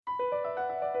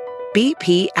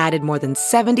BP added more than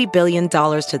 $70 billion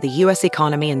to the U.S.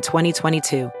 economy in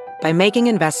 2022 by making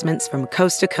investments from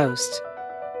coast to coast.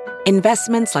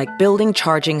 Investments like building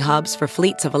charging hubs for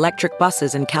fleets of electric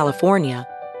buses in California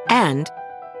and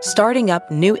starting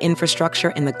up new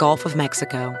infrastructure in the Gulf of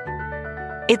Mexico.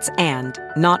 It's and,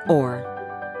 not or.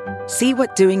 See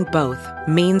what doing both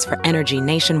means for energy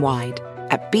nationwide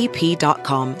at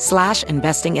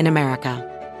bp.com/investing in America.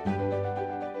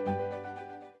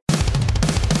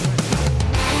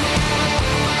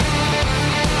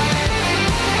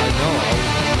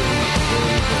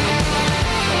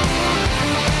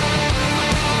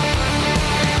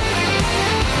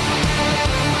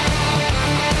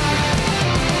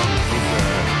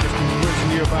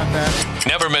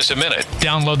 Never miss a minute.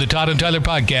 Download the Todd and Tyler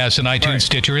podcast on iTunes,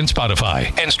 Stitcher, and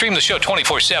Spotify. And stream the show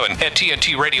 24/7 at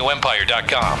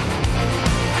TNTRadioEmpire.com.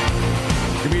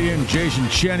 Comedian Jason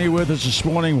Cheney with us this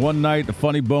morning. One night, the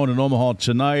Funny Bone in Omaha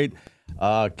tonight.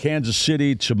 Kansas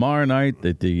City tomorrow night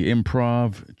at the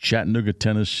Improv. Chattanooga,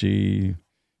 Tennessee.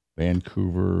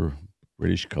 Vancouver,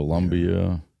 British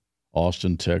Columbia.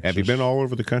 Austin, Texas. Have you been all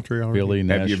over the country already? Philly,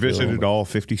 Nashville. Have you visited all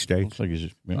 50 states? Like you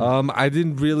just, I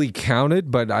didn't really count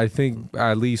it, but I think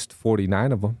at least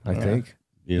 49 of them, I think.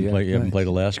 You haven't played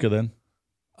Alaska then?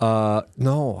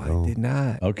 No, I did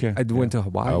not. Okay. I went to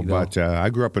Hawaii. Oh, but I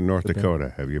grew up in North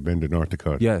Dakota. Have you been to North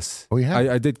Dakota? Yes. Oh, yeah?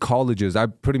 I did colleges. I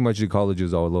pretty much did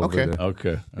colleges all over Okay. the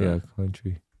Okay.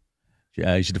 country.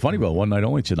 Yeah, you should the Funny Bone one night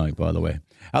only tonight, by the way.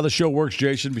 How the show works,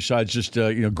 Jason, besides just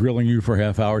grilling you for a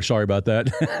half hour. Sorry about that.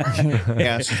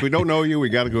 Yeah, since we don't know you, we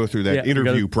got to go through that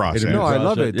interview process. No, I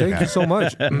love it. Thank Yeah. you so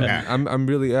much. I'm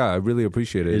really, I really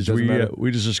appreciate it.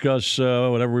 We just discuss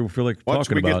whatever we feel like Once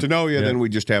talking we about. get to know you, then we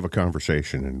just have a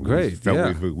conversation. And Great,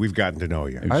 we've gotten to know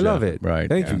you. I love it. Right.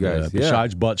 Thank you, guys.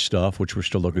 Besides butt stuff, which we're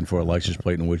still looking for a license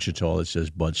plate in Wichita that says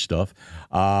butt stuff.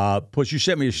 Plus, you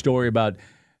sent me a story about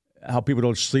how people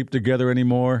don't sleep together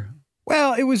anymore.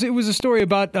 Well, it was a story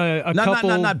about a couple.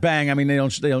 Not bang. I mean, they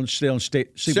don't sleep in the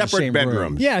Separate same bedrooms.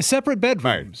 room. Yeah, separate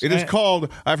bedrooms. Right. It is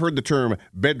called, I've heard the term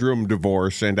bedroom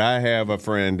divorce, and I have a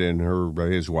friend and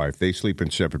his wife. They sleep in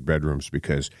separate bedrooms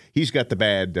because he's got the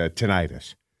bad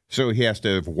tinnitus. So he has to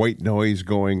have white noise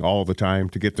going all the time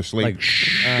to get to sleep.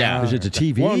 Is it the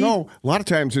TV? Well, no. A lot of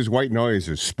times his white noise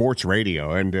is sports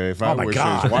radio, and if I my was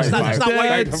God. his wife, That's not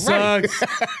white. That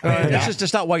sucks. It's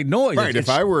just not white noise. Right. If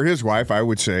I were his wife, I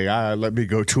would say, let me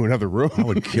go to another room. I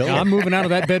would kill I'm moving out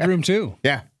of that bedroom too.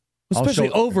 Yeah. Especially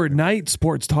overnight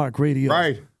sports talk radio.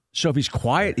 Right. So if he's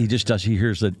quiet, he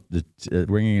hears the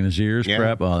ringing in his ears. Yeah.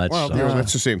 Crap. Oh, that's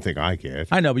that's the same thing I get.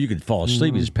 I know, but you could fall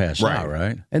asleep. You just pass out,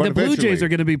 right? And But the Blue eventually- Jays are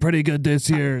going to be pretty good this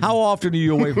year. How often are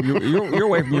you away from you're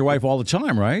away from your wife all the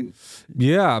time, right?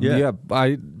 Yeah.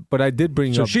 But I did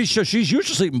bring So up. she's used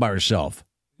to sleeping by herself,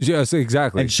 Yes,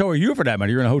 exactly. and so are you for that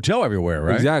matter. You're in a hotel everywhere,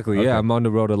 right? Exactly. Okay. Yeah, I'm on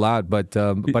the road a lot, but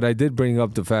I did bring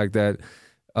up the fact that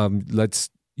let's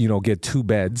get two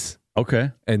beds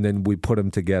Okay. and then we put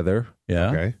them together. Yeah.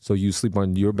 Okay. So you sleep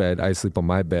on your bed, I sleep on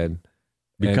my bed.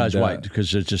 Because And, why?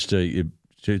 Because it's just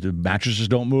the mattresses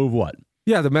don't move. What?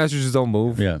 Yeah, the mattresses don't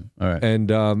move. Yeah. All right.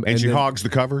 And And she then hogs the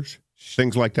covers,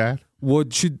 things like that.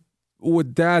 would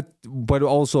that, but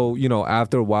also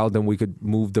after a while, then we could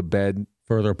move the bed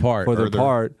further apart. further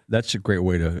apart That's a great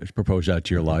way to propose that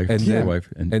to your life, and to your then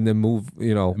wife, and then move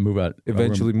move out.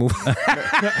 eventually move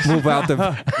move out the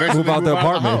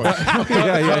apartment.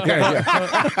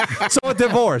 Yeah. So a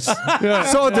divorce.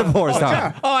 So a divorce,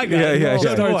 Tom. Oh, I got it. Yeah.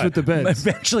 Starts What? with the beds.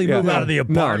 Eventually move out of the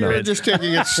apartment. You're just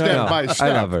taking it step by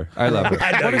step. I love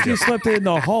her. What if you slept in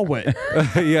the hallway?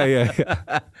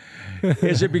 Yeah.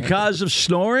 Is it because of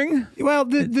snoring? Well,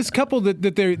 this couple that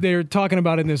they're talking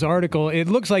about in this article, it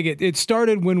looks like it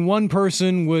started when one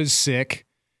person was sick,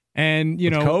 and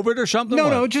COVID or something?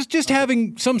 No, just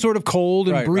having some sort of cold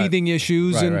and Right, breathing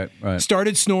issues, and right.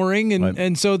 started snoring, and Right.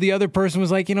 and so the other person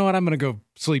was like, you know what, I'm going to go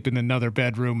sleep in another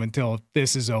bedroom until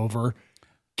this is over.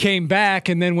 Came back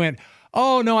and then went,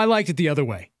 oh no, I liked it the other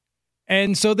way,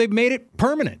 and so they've made it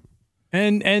permanent.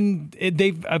 And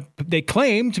they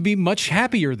claim to be much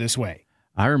happier this way.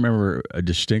 I remember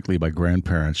distinctly my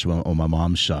grandparents on my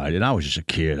mom's side, and I was just a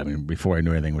kid. I mean, before I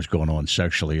knew anything was going on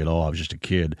sexually at all, I was just a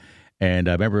kid. And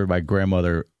I remember my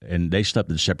grandmother, and they slept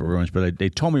in separate rooms, but they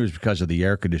told me it was because of the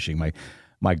air conditioning.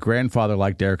 My grandfather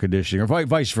liked air conditioning, or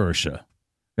vice versa.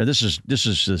 Now, this is the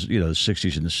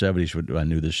 60s and the 70s when I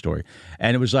knew this story.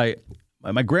 And it was like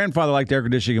my grandfather liked air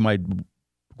conditioning, and my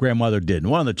grandmother didn't.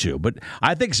 One of the two, but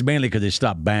I think it's mainly because they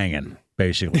stopped banging.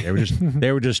 Basically,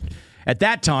 they were just at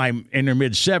that time in their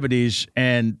mid 70s,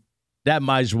 and that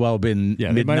might as well have been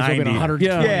mid 90s. Well been 100.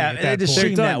 Yeah, it just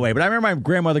seemed that way. But I remember my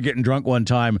grandmother getting drunk one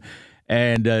time,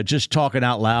 and just talking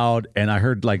out loud, and I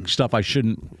heard like stuff I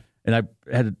shouldn't, and I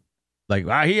had like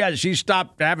she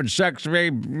stopped having sex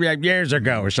 3 years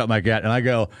ago or something like that, and I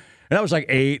go. And I was like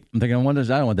 8. I'm thinking, I don't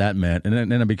know what that meant.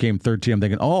 And then I became 13. I'm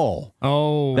thinking,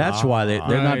 that's why they're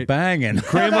not banging.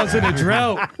 Grandma's in a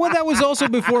drought. Well, that was also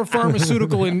before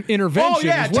pharmaceutical intervention. Oh,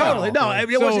 yeah, as well. totally. No,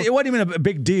 it wasn't even a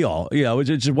big deal. You know, it's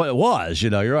just what it was. You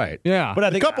know, you're right. Yeah. But I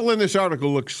think the couple in this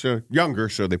article looks younger,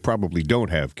 so they probably don't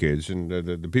have kids. And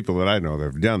the people that I know that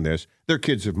have done this, their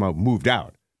kids have moved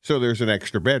out. So there's an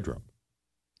extra bedroom.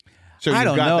 So I you've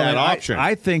don't got know. that option.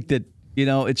 I think that. You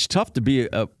know, it's tough to be in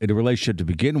a relationship to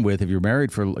begin with. If you're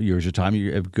married for years of time,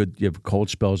 you have cold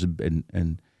spells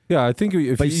and Yeah, I think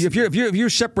if you're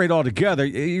separate altogether,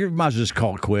 you might as well just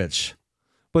call it quits.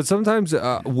 But sometimes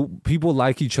people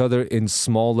like each other in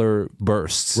smaller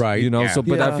bursts, Right. You know. Yeah. So,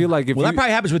 but I feel like That probably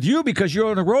happens with you because you're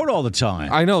on the road all the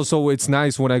time. I know, so it's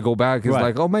nice when I go back. It's Right.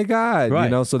 like, oh my God, Right. you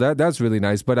know. So that's really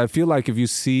nice. But I feel like if you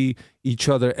see each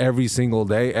other every single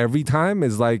day, every time,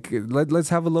 is like let's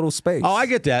have a little space. Oh, I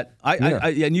get that.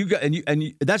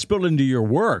 And that's built into your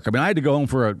work. I mean, I had to go home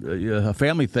for a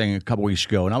family thing a couple weeks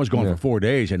ago, and I was going for 4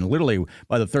 days. And literally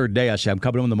by the third day, I said, "I'm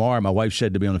coming home tomorrow." And my wife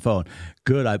said to me on the phone,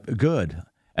 "Good."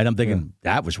 And I'm thinking,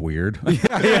 that was weird.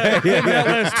 That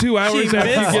lasts 2 hours after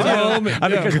you get home. I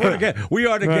mean, because we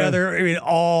are together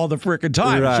all the freaking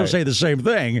time. Right. She'll say the same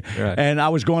thing. Right. And I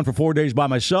was going for 4 days by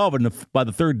myself. And by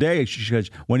the third day, she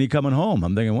says, "When are you coming home?"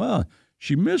 I'm thinking, well,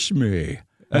 she missed me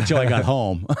until I got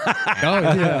home.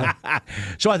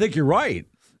 So I think you're right.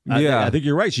 I think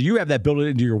you're right. So you have that built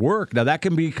into your work. Now, that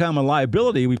can become a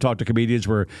liability. We've talked to comedians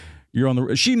where you're on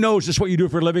the. She knows this is what you do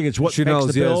for a living. It's what She pays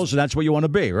knows, the bills, and that's what you want to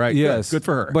be, right? Yes, Good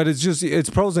for her. But it's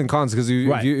pros and cons because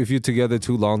if you're together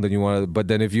too long, then you want to. But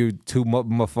then if you're too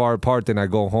far apart, then I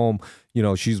go home. You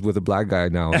know, she's with a black guy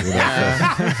now. You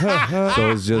know,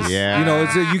 so it's just you know,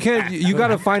 you got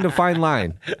to find a fine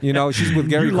line. You know, she's with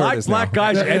Gary you Curtis like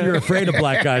black now. guys and you're afraid of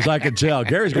black guys. I can tell.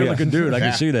 Gary's a good-looking dude. I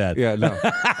can see that. Yeah, no,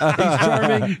 He's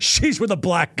charming. She's with a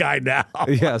black guy now.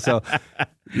 yeah. So.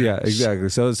 Yeah, exactly.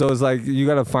 So it's like you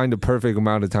got to find the perfect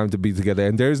amount of time to be together,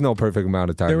 and there is no perfect amount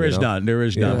of time. There is none. There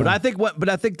is none. But I think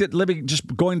that just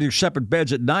going to separate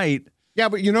beds at night. Yeah,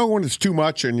 but you know when it's too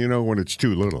much and you know when it's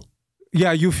too little.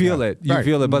 Yeah, you feel it. You Right.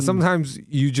 feel it. But sometimes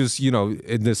you just, you know,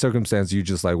 in the circumstance, you're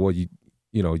just like, well, you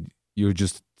know, you're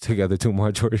just together too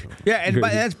much. Or Yeah, and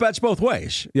that's both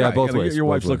ways. Yeah, Right. both I mean, ways, Your both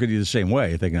wife's ways. looking at you the same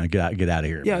way, thinking, get out of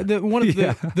here. Yeah, one of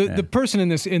the person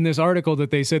in this article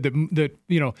that they said that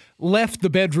you know left the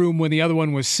bedroom when the other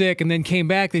one was sick and then came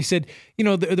back. They said you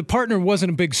know the partner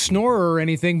wasn't a big snorer or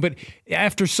anything, but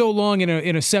after so long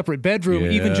in a separate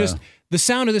bedroom, even Yeah. just the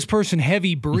sound of this person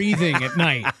heavy breathing at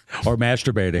night Or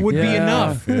masturbating. would be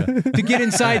enough to get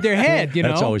inside their head. You know,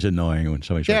 That's always annoying when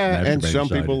somebody starts Yeah, and masturbating some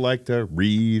inside people you. like to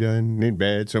read in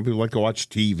bed. Some people like to watch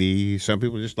TV. Some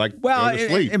people just like Well, go to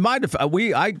sleep. in my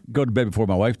I go to bed before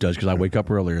my wife does because I wake up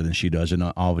earlier than she does, and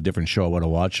I'll have a different show I want to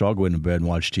watch. So I'll go into bed and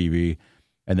watch TV,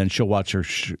 and then she'll watch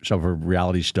some of her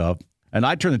reality stuff. And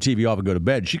I turn the TV off and go to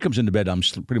bed. She comes into bed, I'm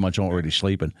pretty much already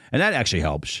sleeping, and that actually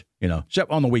helps. You know, except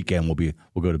on the weekend we'll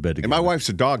go to bed together. And my wife's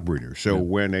a dog breeder, so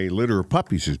when a litter of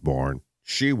puppies is born,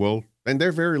 she will, and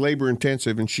they're very labor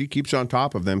intensive, and she keeps on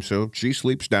top of them, so she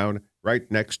sleeps down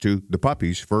right next to the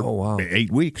puppies for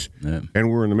 8 weeks. Yeah. And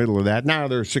we're in the middle of that. Now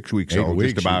they're 6 weeks 8 old,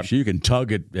 weeks, just about. you can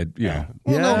tug it at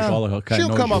Well, no, all the kind of she'll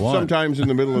noise come you up want. sometimes in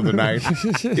the middle of the night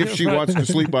if she wants to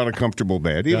sleep on a comfortable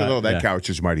bed, even though that couch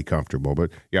is mighty comfortable.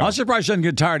 But yeah, I'm surprised she doesn't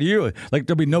get tired of you. Like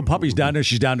there'll be no puppies down there.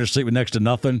 She's down there sleeping next to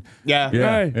nothing. yeah.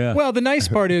 Yeah. Well, the nice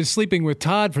part is sleeping with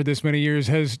Todd for this many years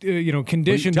has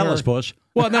conditioned Tell her. us, Puss.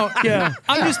 Well, no,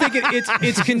 I'm just thinking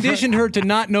it's conditioned her to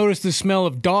not notice the smell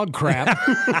of dog crap.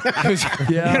 'Cause,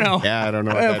 you know, Yeah, I don't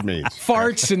know what that means.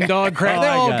 farts and dog crap, they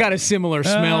I all got got a similar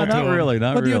smell to Not them. really.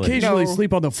 Not But you really. occasionally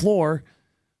sleep on the floor.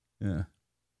 Yeah.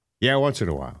 Yeah, once in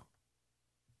a while.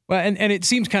 Well, and it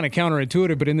seems kind of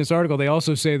counterintuitive, but in this article, they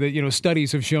also say that,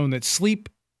 studies have shown that sleep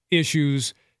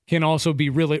issues can also be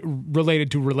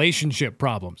related to relationship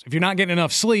problems. If you're not getting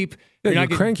enough sleep, you're not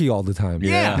cranky all the time.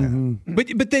 Yeah. But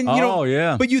then,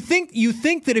 but you think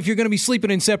that if you're going to be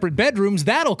sleeping in separate bedrooms,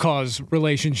 that'll cause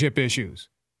relationship issues.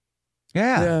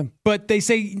 Yeah. But they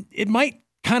say it might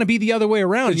kind of be the other way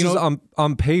around. It's just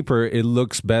on paper, it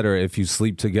looks better if you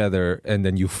sleep together and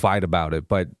then you fight about it.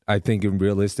 But I think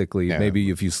realistically, maybe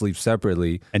if you sleep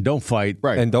separately And don't fight.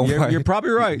 Right. and don't fight. You're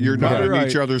probably right. You're not probably in right.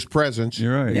 each other's presence.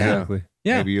 You're right. Exactly.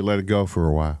 Yeah. Maybe you let it go for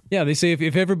a while. Yeah, they say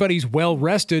if everybody's well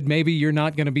rested, maybe you're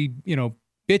not going to be,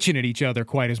 bitching at each other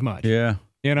quite as much. Yeah.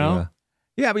 You know?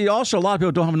 Yeah, but also a lot of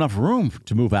people don't have enough room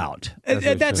to move out.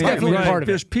 That's definitely part of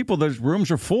it. There's people, those rooms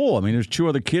are full. I mean, there's 2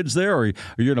 other kids there, or you're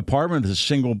in an apartment, it's a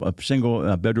single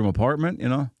bedroom apartment, you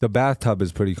know? The bathtub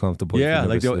is pretty comfortable. Yeah,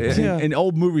 like in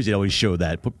old movies, they always show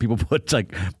that. People put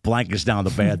like blankets down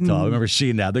the bathtub. I remember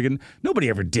seeing that. Thinking, nobody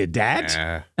ever did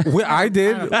that. I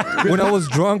did when I was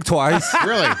drunk twice.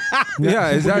 Really?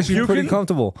 Yeah, it's actually pretty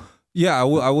comfortable. Yeah,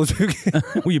 I was puking.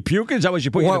 Were you puking? Is that what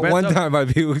you put in the bathtub? One time I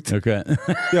puked. Okay.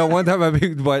 Yeah, one time I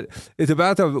puked, but it's a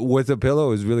bathtub with a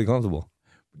pillow is really comfortable.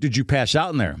 Did you pass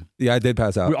out in there? Yeah, I did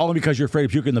pass out. Only because you're afraid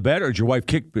of puking in the bed, or did your wife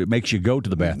makes you go to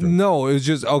the bathroom? No, it was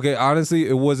just, okay, honestly,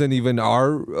 it wasn't even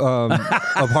our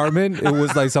apartment. It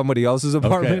was like somebody else's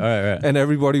apartment. Okay, all right. And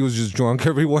everybody was just drunk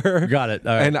everywhere. Got it.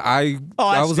 All right. And I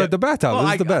was at the bathtub. It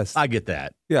was the best. I get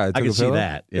that. Yeah, I can see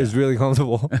that. Yeah. It's really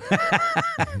comfortable.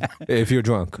 If you're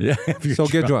drunk. Yeah,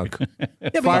 get drunk.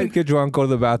 Fight, get drunk, go to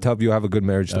the bathtub, you have a good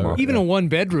marriage tomorrow. Even a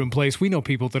 1-bedroom place, we know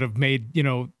people that have made,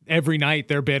 every night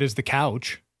their bed is the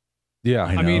couch. Yeah,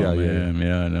 I know,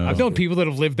 I know. I've known people that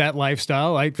have lived that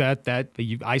lifestyle like that.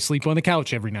 I sleep on the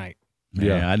couch every night.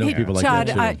 Yeah, I know people like Todd,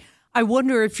 that too. I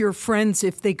wonder if your friends,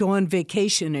 if they go on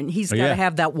vacation and he's got to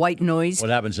have that white noise.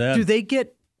 What happens then? Do they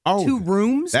get 2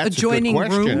 rooms, that's adjoining a good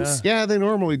question. rooms? Yeah, they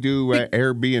normally do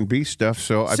Airbnb stuff,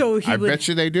 so I bet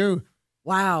you they do.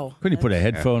 Wow. Couldn't you put a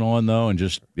headphone on though and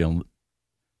just turn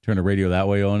the radio that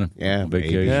way on? Yeah,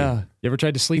 vacation. Yeah. You ever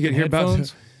tried to sleep You in can hear about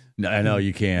headphones? No, I know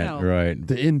you can't. No. Right.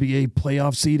 the NBA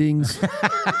playoff seedings.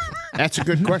 That's a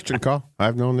good question, Carl.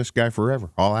 I've known this guy forever.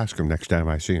 I'll ask him next time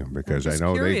I see him because I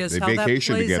know they curious how that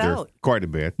vacation plays together out. quite a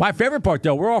bit. My favorite part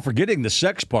though, we're all forgetting the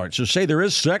sex part. So say there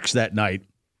is sex that night,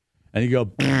 and you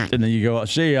go, and then you go,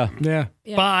 see ya. Yeah.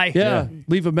 Bye. Yeah.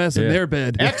 Leave a mess in their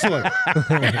bed. Excellent.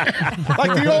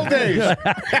 Like the old days.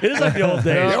 It is like the old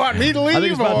days. You want me to leave? I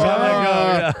think it's about time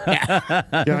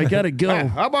I go. Yeah, I gotta go.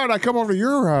 How about I come over to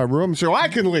your room so I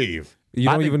can leave? You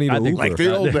don't even need an Uber. like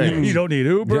the old days. You don't need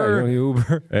Uber. Yeah, you don't need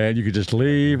Uber. And you could just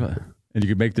leave, and you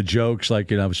could make the jokes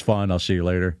like, it was fun. I'll see you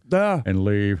later, and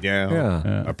leave.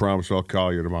 Yeah. I promise I'll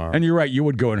call you tomorrow. And you're right. You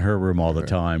would go in her room all the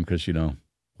time because Well,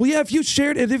 yeah, if you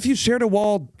shared a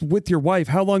wall with your wife,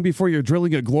 how long before you're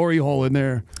drilling a glory hole in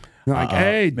there? You're like,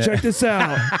 hey, check this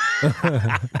out.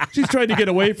 She's trying to get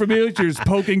away from you. She's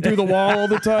poking through the wall all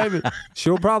the time.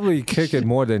 She'll probably kick it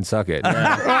more than suck it.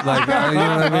 Like, you know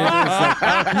what I mean?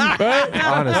 It's like,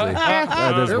 honestly,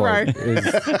 at this point,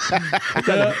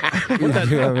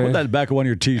 Put that back on one of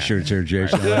your T-shirts here,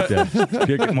 Jason. I like that.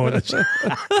 Kick it more than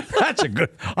that's a good.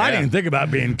 I didn't even think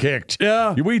about being kicked.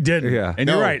 Yeah, we didn't. Yeah, and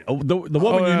you're right.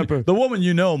 The woman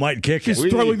you know might kick She's it.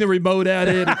 throwing the remote at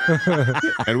it.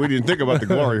 And we didn't think about the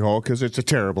glory hole because it's a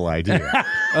terrible idea.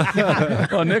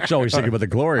 Well, Nick's always thinking about the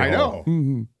glory hole. I know.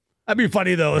 Mm-hmm. That'd be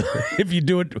funny though if you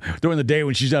do it during the day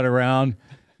when she's not around.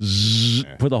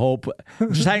 Put the whole,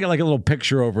 just hang like a little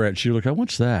picture over it. She look, oh,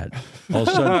 what's that? All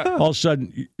of a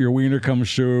sudden, your wiener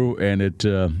comes through, and it.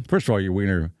 First of all, your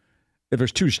wiener. If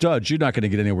there's 2 studs, you're not going to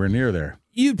get anywhere near there.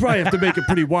 You'd probably have to make a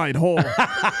pretty wide hole.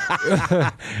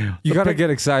 You got to get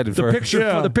excited The for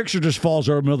picture, the picture just falls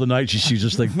over in the middle of the night. She sees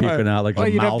this thing peeping out like a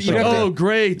mouse.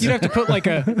 Great. You'd have to put like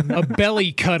a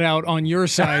belly cutout on your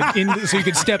side so you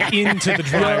could step into the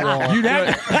drywall.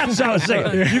 That's what I was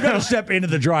saying. You got to step into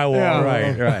the drywall. Yeah.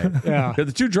 Right. Yeah.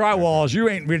 The 2 drywalls, you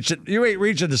ain't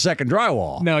reaching the second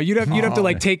drywall. No, you'd have to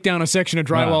like take down a section of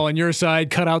drywall on your side,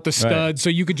 cut out the studs, so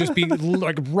you could just be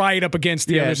like right up against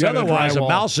the other side of the otherwise, drywall. a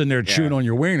mouse in there chewing on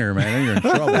your wiener, man, then you're in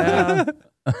trouble.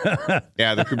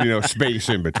 Yeah, there could be no space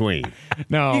in between.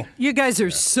 No. You guys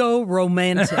are so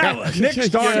romantic. Nick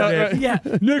started it. Yeah.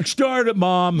 Nick started it,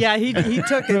 Mom. Yeah, he took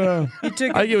it. He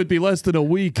took I think it would be less than a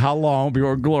week. How long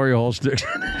before glory hole sticks?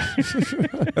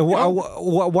 And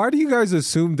why do you guys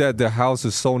assume that the house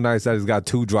is so nice that it's got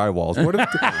 2 drywalls?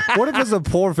 What if it's a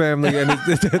poor family and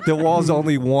the wall's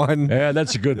only 1? Yeah,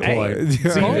 that's a good point.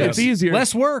 It's easier.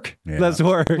 Less work. Yeah. Less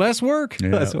work. Less work. Yeah.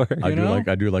 Less work. I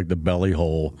do like the belly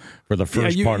hole for the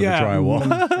first part of the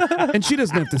drywall. And she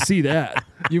doesn't have to see that.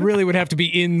 You really would have to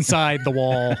be inside the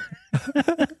wall.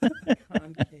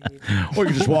 Or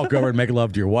you just walk over and make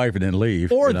love to your wife and then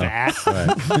leave. Or that.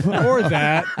 Right. Or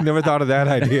that. Never thought of that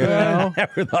idea.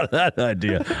 Never thought of that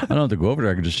idea. I don't have to go over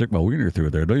there. I can just stick my wiener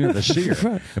through there. Don't even have to see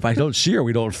her. If I don't see her,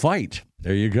 we don't fight.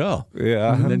 There you go.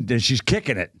 Yeah. And then she's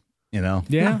kicking it, Yeah.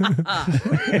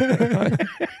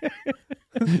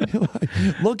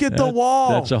 Look at the wall.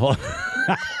 That's a whole...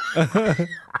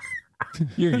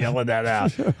 You're yelling that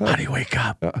out. Honey, wake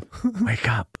up. Wake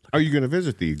up. Are you going to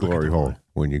visit the glory hole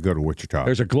when you go to Wichita?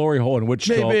 There's a glory hole in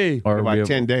Wichita. Maybe. Or about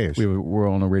 10 days. We're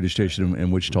on a radio station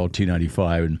in Wichita,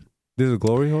 T95, and There's a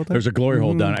glory hole there? There's a glory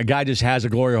hole down. A guy just has a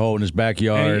glory hole in his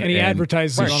backyard. And he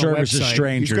advertises it on a services website.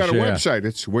 strangers. He's got a website.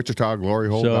 It's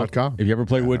WichitaGloryHole.com. So if you ever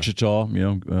play Wichita,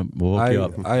 we'll hook you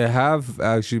up. I have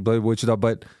actually played Wichita,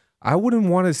 but I wouldn't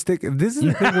want to stick. This is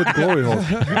the thing with glory holes.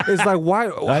 It's like,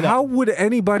 why? How would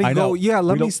anybody go,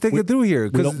 let me stick it through here?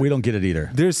 We don't get it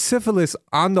either. There's syphilis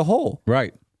on the hole.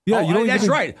 Right. Yeah, that's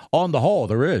right. On the hole,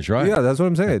 there is, right? Yeah, that's what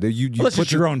I'm saying. Unless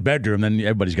it's your own bedroom, then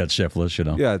everybody's got syphilis,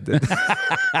 Yeah.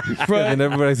 And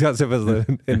everybody's got syphilis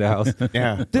in the house.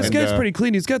 Yeah. This guy's pretty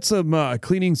clean. He's got some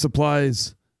cleaning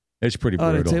supplies. It's pretty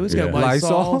brutal. He's got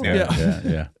Lysol.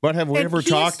 Yeah. But have we ever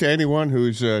talked to anyone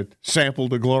who's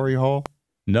sampled a glory hole?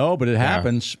 No, but it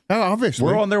happens. Obviously.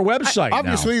 We're on their website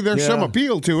Obviously, now. there's some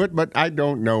appeal to it, but I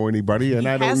don't know anybody, and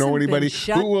I don't know anybody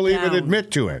who will even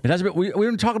admit to it. It hasn't been. We've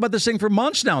been talking about this thing for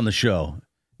months now on the show.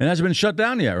 It hasn't been shut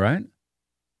down yet, right?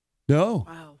 No.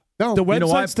 Wow. No. The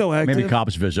website's still active. Maybe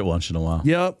cops visit once in a while.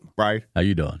 Yep. Right. How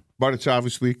you doing? But it's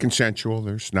obviously consensual.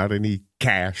 There's not any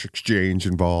cash exchange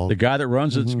involved. The guy that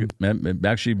runs it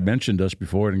actually mentioned us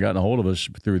before and gotten a hold of us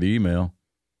through the email,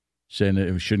 saying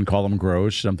that we shouldn't call them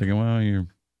gross. I'm thinking, well, you're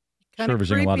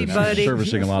servicing a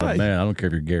lot of men. I don't care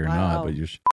if you're gay or not, but you're.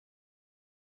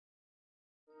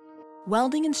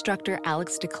 Welding instructor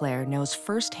Alex DeClaire knows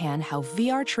firsthand how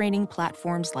VR training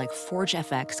platforms like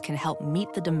ForgeFX can help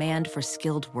meet the demand for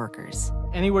skilled workers.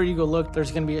 Anywhere you go look, there's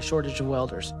going to be a shortage of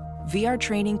welders. VR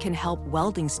training can help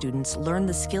welding students learn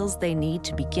the skills they need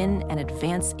to begin and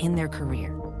advance in their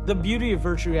career. The beauty of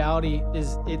virtual reality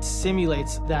is it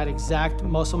simulates that exact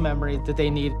muscle memory that they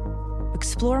need.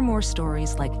 Explore more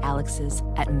stories like Alex's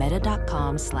at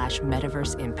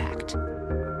meta.com/metaverseimpact.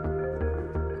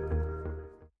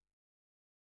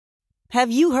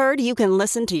 Have you heard you can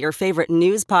listen to your favorite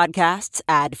news podcasts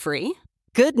ad-free?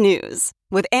 Good news.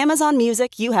 With Amazon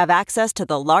Music, you have access to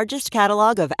the largest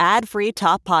catalog of ad-free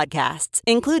top podcasts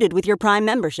included with your Prime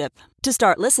membership. To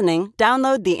start listening,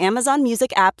 download the Amazon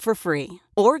Music app for free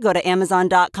or go to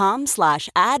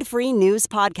amazon.com/ad-free news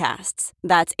podcasts.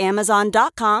 That's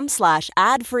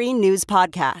amazon.com/ad-free news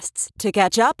podcasts to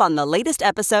catch up on the latest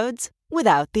episodes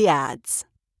without the ads.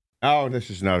 Oh, this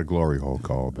is not a glory hole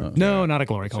call. But, no, not a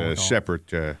glory hole call.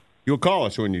 Separate. You'll call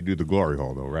us when you do the glory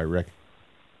hole, though, right, Rick?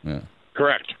 Yeah.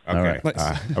 Correct. Okay.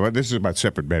 But this is about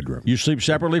separate bedroom. You sleep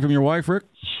separately from your wife, Rick?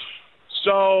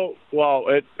 So, well,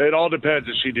 it all depends.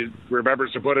 If she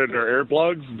remembers to put in her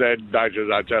earplugs, then 9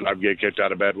 times out of 10, I'm getting kicked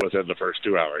out of bed within the first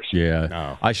 2 hours. Yeah.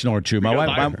 No. I snore, too. My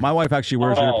wife actually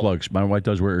wears earplugs. My wife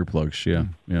does wear earplugs, yeah.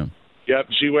 Yep,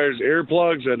 she wears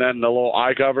earplugs and then the little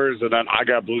eye covers, and then I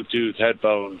got Bluetooth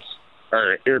headphones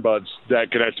or earbuds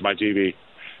that connect to my TV.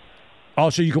 Oh,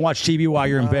 so you can watch TV while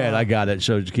you're in bed. I got it.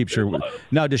 So it keeps her.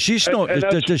 Now, does she snore?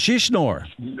 Does she snore?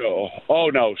 No. Oh,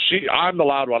 no. I'm the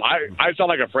loud one. I sound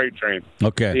like a freight train.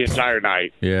 Okay. The entire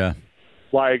night. Yeah.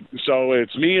 Like, so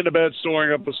it's me in the bed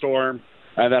snoring up a storm,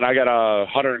 and then I got a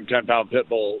 110-pound pit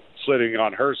bull sitting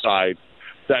on her side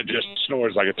that just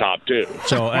snores like a top two.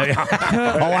 So,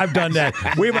 I've done that.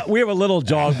 We have a little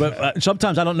dog, but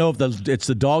sometimes I don't know if it's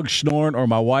the dog snoring or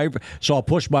my wife. So I'll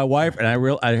push my wife, and I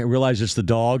realize it's the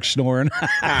dog snoring.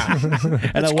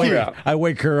 And I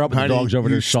wake her up, and the dog's over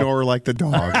there. You snore like the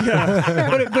dog.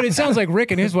 But it sounds like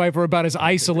Rick and his wife are about as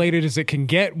isolated as it can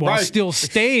get while still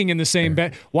staying in the same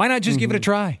bed. Why not just give it a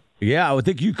try? Yeah, I would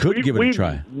think you could give it a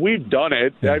try. We've done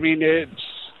it. Yeah. I mean,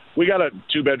 we got a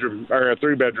 2-bedroom or a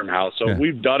 3-bedroom house, so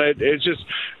we've done it. It's just,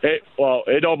 it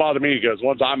don't bother me because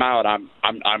once I'm out, I'm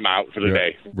out for the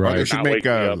day. Right. They should make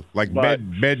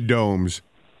bed domes.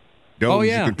 Domes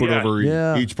you can put over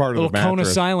each part of the mattress. A little cone of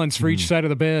silence for each side of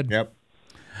the bed. Yep.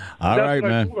 All right,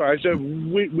 man. I said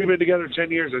we've been together 10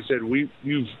 years. I said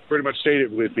you've pretty much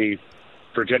stayed with me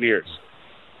for 10 years.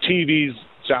 TV's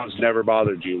sounds never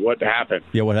bothered you. What happened?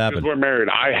 Yeah, what happened? Because we're married.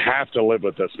 I have to live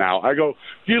with this now. I go,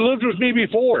 you lived with me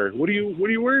before. What are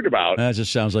you worried about? That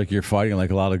just sounds like you're fighting like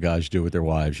a lot of guys do with their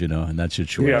wives, in that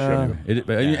situation.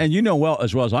 Yeah. And you know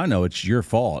as well as I know, it's your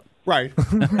fault. Right.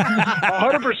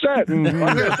 100%.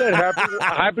 Like I said,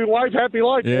 happy wife, happy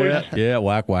life. Yeah,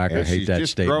 whack. I hate that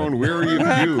just statement. Grown weary of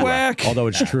you. Whack. Although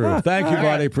it's true. Thank you,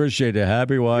 buddy. Appreciate it.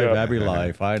 Happy wife, happy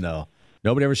life. I know.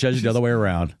 Nobody ever says it the other way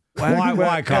around.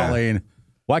 Why, Colleen?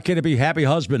 Why can't it be happy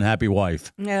husband, happy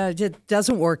wife? Yeah, it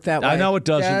doesn't work that way. I know it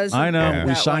doesn't. I know. Yeah.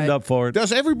 We signed up for it.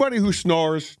 Does everybody who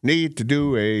snores need to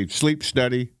do a sleep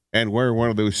study and wear one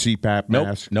of those CPAP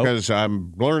masks? Nope. Because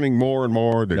I'm learning more and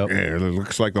more that it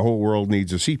looks like the whole world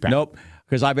needs a CPAP. Nope.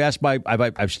 Because I've asked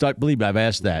I've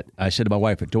asked that. I said to my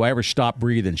wife, do I ever stop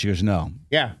breathing? She goes, no.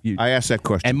 Yeah, I asked that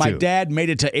question, and my dad made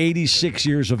it to 86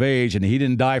 years of age, and he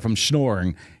didn't die from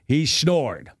snoring. He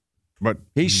snored. But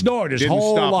he snored his didn't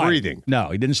whole stop life. breathing. No,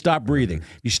 he didn't stop breathing.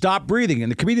 He stopped breathing,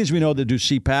 and the comedians we know that do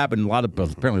CPAP, and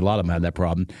apparently a lot of them had that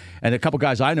problem. And a couple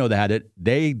guys I know that had it,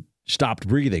 they stopped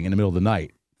breathing in the middle of the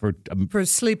night for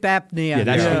sleep apnea.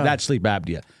 Yeah, that's sleep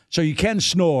apnea. So you can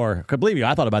snore. Believe me,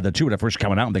 I thought about that too when I first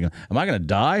coming out. I'm thinking, am I going to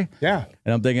die? Yeah.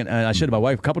 And I'm thinking, and I said to my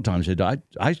wife a couple times, I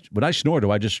when I snore,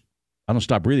 I don't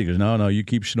stop breathing? She goes, no, you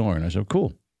keep snoring. I said,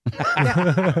 cool.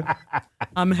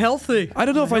 I'm healthy. I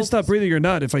don't know if I stop breathing or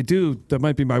not. If I do, that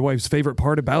might be my wife's favorite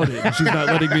part about it. And she's not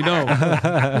letting me know.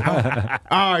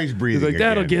 He's breathing. He's like,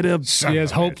 that'll get him. He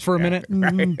has hope for a minute.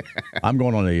 I'm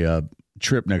going on a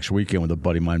trip next weekend with a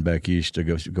buddy of mine back east to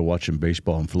go watch some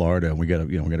baseball in Florida, and we got a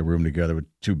room together with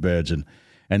 2 beds, and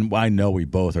I know we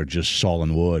both are just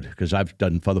sawing wood because I've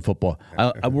done other football.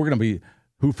 We're going to be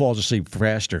who falls asleep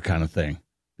faster kind of thing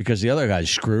because the other guy's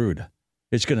screwed.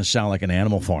 It's going to sound like an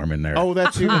Animal Farm in there. Oh,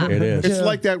 that's it. It is. It's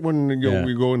like that when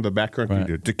we go in the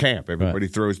backcountry to camp. Everybody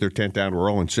throws their tent down. We're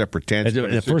all in separate tents.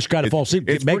 The first guy to fall asleep.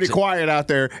 It's pretty quiet out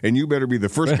there, and you better be the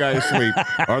first guy asleep,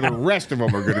 or the rest of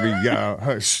them are going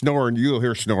to be snoring. You'll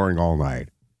hear snoring all night.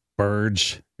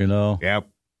 Birds, Yep.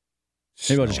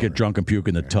 Maybe I'll just get drunk and puke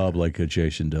in the tub like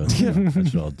Jason does.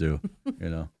 That's what I'll do.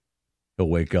 He'll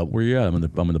wake up. Where you at? I'm in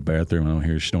the bathroom. I don't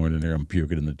hear you snoring in there. I'm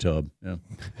puking in the tub. Yeah,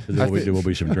 there will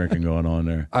be some drinking going on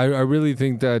there. I really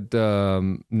think that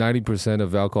 90%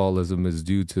 of alcoholism is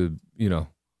due to the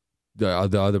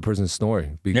other person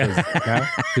snoring because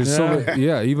there's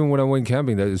even when I went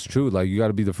camping, that is true. Like you got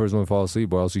to be the first one to fall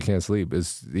asleep, or else you can't sleep.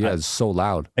 It's so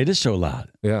loud. It is so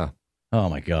loud. Yeah. Oh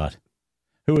my God.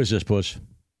 Who is this, Puss?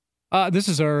 This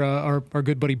is our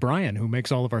good buddy Brian, who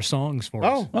makes all of our songs for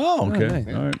us. Oh, okay.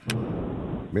 Nice. All right.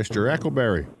 Mr.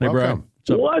 Eckleberry. Hey, welcome.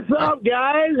 Brian. What's up,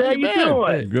 guys? How you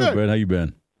doing? Good, man. How you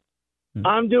been?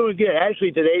 I'm doing good.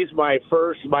 Actually, today's my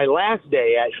last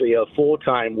day, actually, of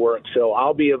full-time work, so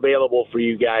I'll be available for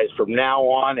you guys from now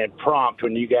on and prompt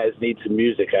when you guys need some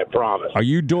music, I promise. Are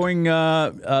you doing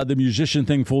the musician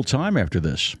thing full-time after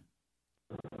this?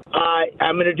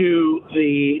 I'm going to do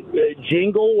the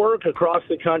jingle work across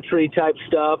the country type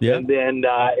stuff, and then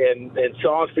and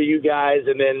songs for you guys,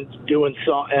 and then doing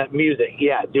music.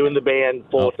 Yeah, doing the band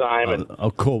full time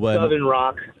cool, man. Southern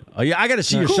rock. Oh yeah, I got to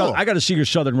see I got to see your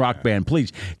Southern rock band.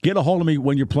 Please get a hold of me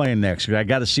when you're playing next. I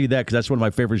got to see that because that's one of my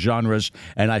favorite genres.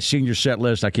 And I've seen your set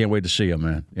list. I can't wait to see them,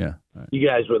 man. Yeah, right. You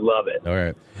guys would love it. All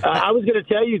right. I was going to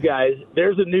tell you guys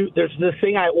there's this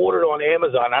thing I ordered on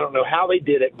Amazon. I don't know how they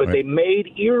did it, but they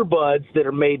made earbuds that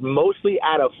are made mostly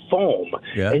out of foam,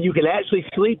 and you can actually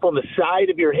sleep on the side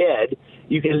of your head.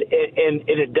 You can, and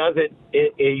it doesn't.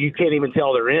 You can't even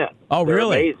tell they're in. Oh, they're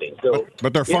really? Amazing. So,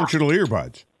 but they're functional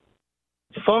earbuds.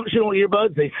 Functional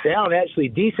earbuds. They sound actually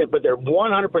decent, but they're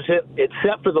 100%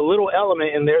 except for the little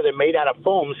element in there. They're made out of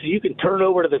foam, so you can turn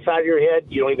over to the side of your head.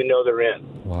 You don't even know they're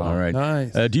in. Wow. All right.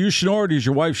 Nice. Do you snore or does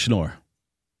your wife snore?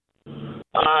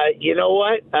 You know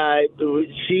what?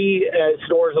 She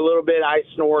snores a little bit. I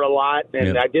snore a lot,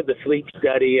 and I did the sleep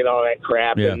study and all that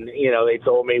crap. Yeah. And they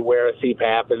told me wear a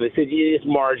CPAP, and they said it's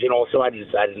marginal, so I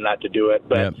decided not to do it.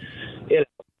 But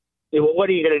what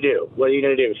are you going to do? What are you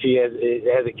going to do? She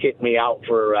hasn't kicked me out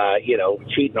for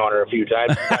cheating on her a few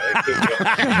times.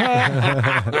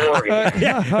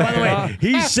 By the way,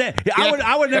 he said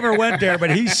I would never went there,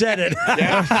 but he said it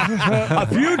a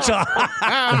few times.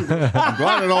 I'm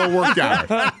glad it all worked out.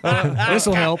 This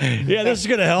will help. Yeah, this is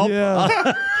going to help. Yeah.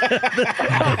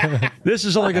 This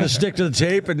is only going to stick to the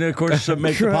tape, and of course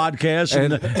make the podcast,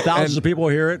 and thousands of people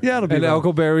hear it. Yeah, it'll be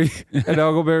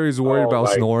Eckleberry is worried about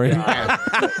snoring.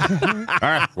 All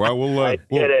right. Well, we'll did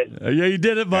it. Yeah, you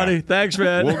did it, buddy. Yeah. Thanks,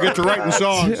 man. We'll get to writing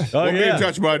songs. We'll be in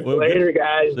touch, bud. Later,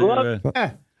 guys.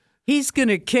 He's going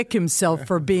to kick himself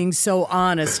for being so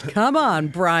honest. Come on,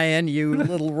 Brian, you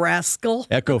little rascal.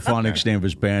 Echophonics, name of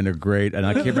his band, are great, and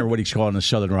I can't remember what he's called in the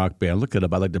Southern rock band. Look it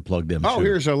up. I'd like to plug them. Oh, too.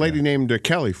 Here's a lady named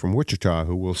Kelly from Wichita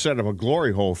who will set up a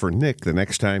glory hole for Nick the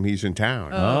next time he's in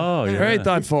town. Oh, yeah. Very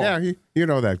thoughtful. Yeah, you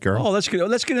know that girl. Oh, let's get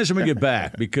this when we get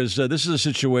back, because this is a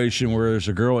situation where there's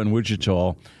a girl in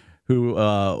Wichita who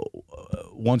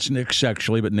wants Nick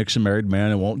sexually, but Nick's a married man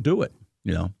and won't do it.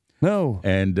 No.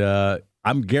 And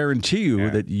I'm guarantee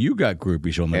you that you got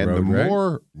groupies on the road, and the right?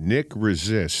 more Nick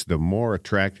resists, the more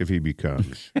attractive he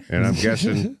becomes. And I'm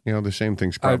guessing, the same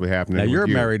thing's probably happening. Now you're with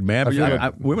a you. married man,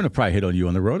 but women have probably hit on you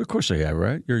on the road. Of course they have,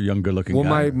 right? You're a young, good-looking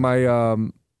guy. Well,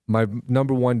 my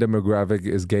number one demographic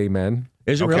is gay men.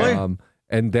 Is it really?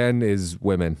 And then is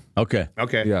women. Okay.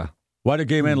 Yeah. Why do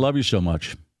gay men love you so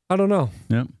much? I don't know.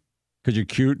 Yeah. Because you're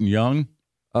cute and young?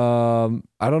 I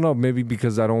don't know. Maybe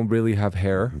because I don't really have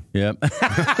hair. Yep.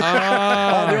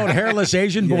 The old hairless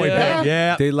Asian boy band.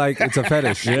 Yeah. They it's a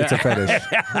fetish. Yeah. It's a fetish.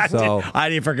 So I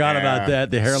didn't forgot about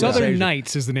that. The hairless Southern Asian.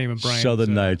 Nights is the name of Brian.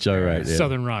 Southern Nights. All right. Yeah.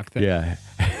 Southern rock thing. Yeah.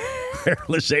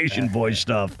 Hairless Asian boy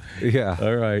stuff. Yeah.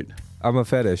 All right. I'm a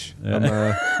fetish. I'm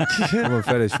a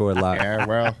fetish for a lot. Yeah,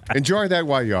 well, enjoy that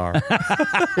while you are.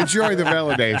 Enjoy the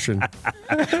validation.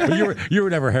 Well, you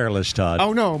were never hairless, Todd.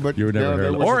 Oh, no, but you were never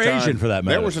hairless. Or Asian, for that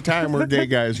matter. There was a time where gay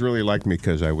guys really liked me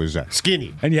because I was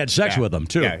skinny. And you had sex with them,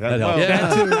 too. Yeah, that helped.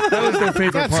 That was their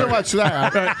favorite Not part. so much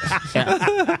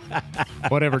that.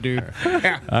 Whatever, dude.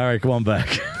 All right, come on back.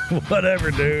 Whatever,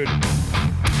 dude.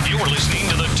 You're listening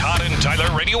to the Todd and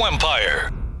Tyler Radio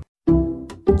Empire.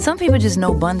 Some people just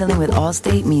know bundling with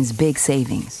Allstate means big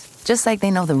savings. Just like they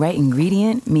know the right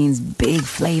ingredient means big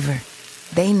flavor.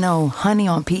 They know honey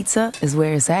on pizza is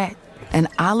where it's at. And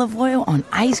olive oil on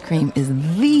ice cream is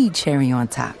the cherry on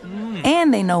top.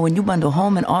 And they know when you bundle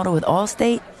home and auto with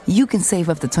Allstate, you can save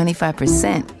up to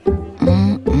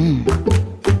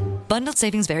 25%. Bundled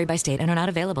savings vary by state and are not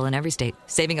available in every state.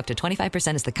 Saving up to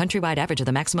 25% is the countrywide average of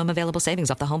the maximum available savings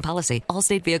off the home policy.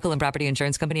 Allstate Vehicle and Property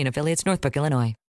Insurance Company and affiliates, Northbrook, Illinois.